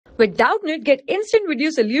With Doubtnut, get instant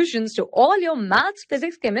video solutions to all your maths,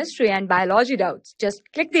 physics, chemistry, and biology doubts. Just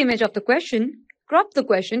click the image of the question, crop the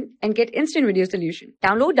question, and get instant video solution.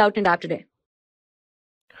 Download Doubtnut app today.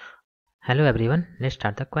 Hello everyone, let's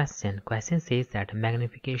start the question. Question says that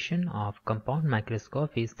magnification of compound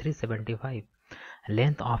microscope is 375.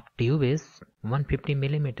 Length of tube is 150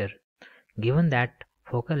 mm. Given that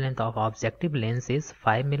focal length of objective lens is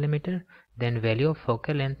 5 mm, then value of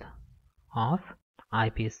focal length of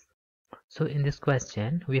eyepiece. So in this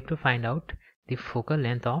question we have to find out the focal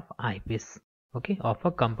length of eyepiece, okay, of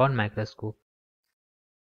a compound microscope.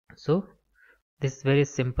 So this is very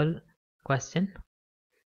simple question.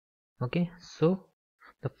 Okay, so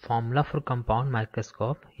the formula for compound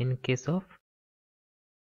microscope in case of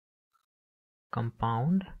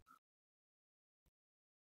compound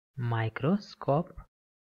microscope,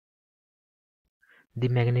 the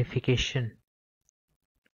magnification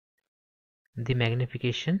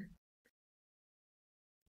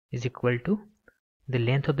is equal to the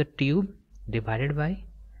length of the tube divided by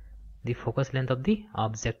the focus length of the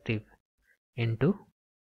objective into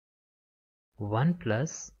 1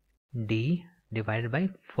 plus d divided by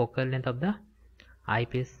focal length of the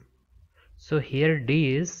eyepiece. So here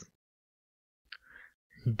d is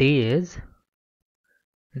the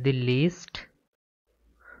least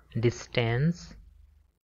distance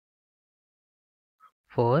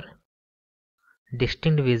for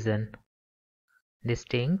distinct vision,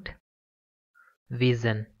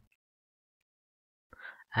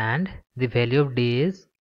 and the value of d is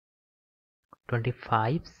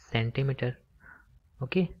 25 centimeter.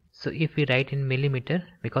 Okay, so if we write in millimeter,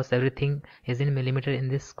 because everything is in millimeter in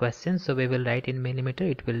this question, so we will write in millimeter,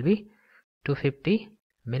 it will be 250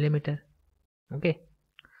 millimeter. Okay,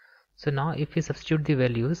 so now if we substitute the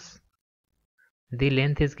values, the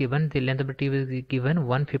length is given, the length of the tube is given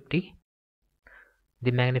 150,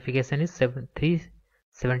 the magnification is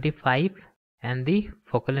 375, and the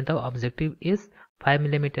focal length of objective is 5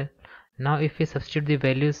 mm. Now if we substitute the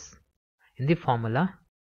values in the formula,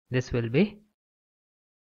 this will be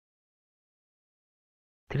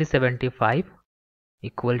 375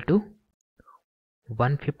 equal to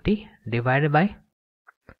 150 divided by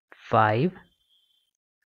 5,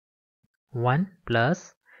 1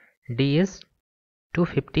 plus d is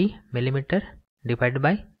 250 millimeter divided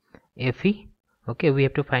by fe. Okay, we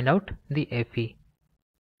have to find out the fe.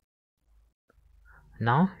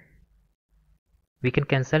 Now we can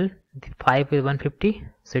cancel the 5 with 150,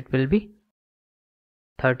 so it will be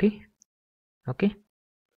 30. Okay,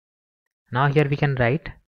 now here we can write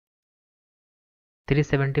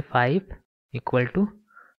 375 equal to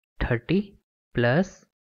 30 plus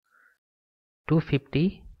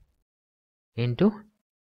 250 into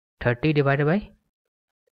 30 divided by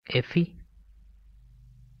fe.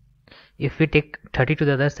 If we take 30 to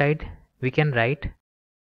the other side, we can write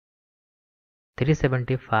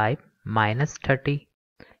 375 minus 30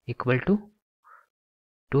 equal to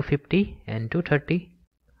 250 into 30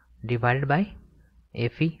 divided by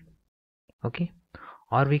fe. Okay,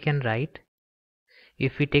 or we can write,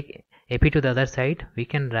 if we take fe to the other side, we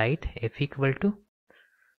can write fe equal to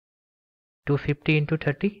 250 into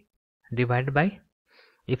 30 divided by,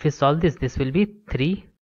 if we solve this, this will be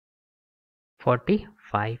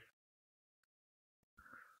 345.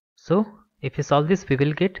 So if we solve this, we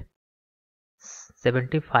will get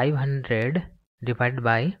 7500 divided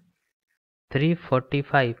by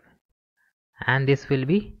 345, and this will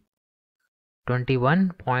be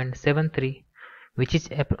 21.73, which is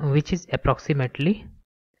approximately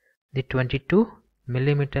the 22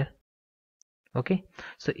 millimeter. Okay,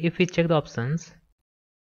 so if we check the options,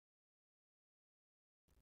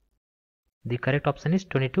 the correct option is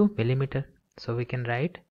 22 millimeter. So we can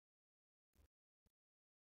write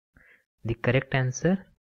the correct answer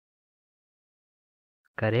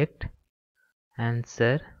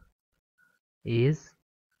is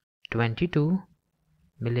 22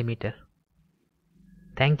 millimeter.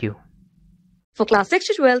 Thank you. For class 6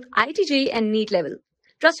 to 12, IIT JEE and NEET level.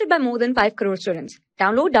 Trusted by more than 5 crore students.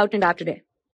 Download Doubtnut app today.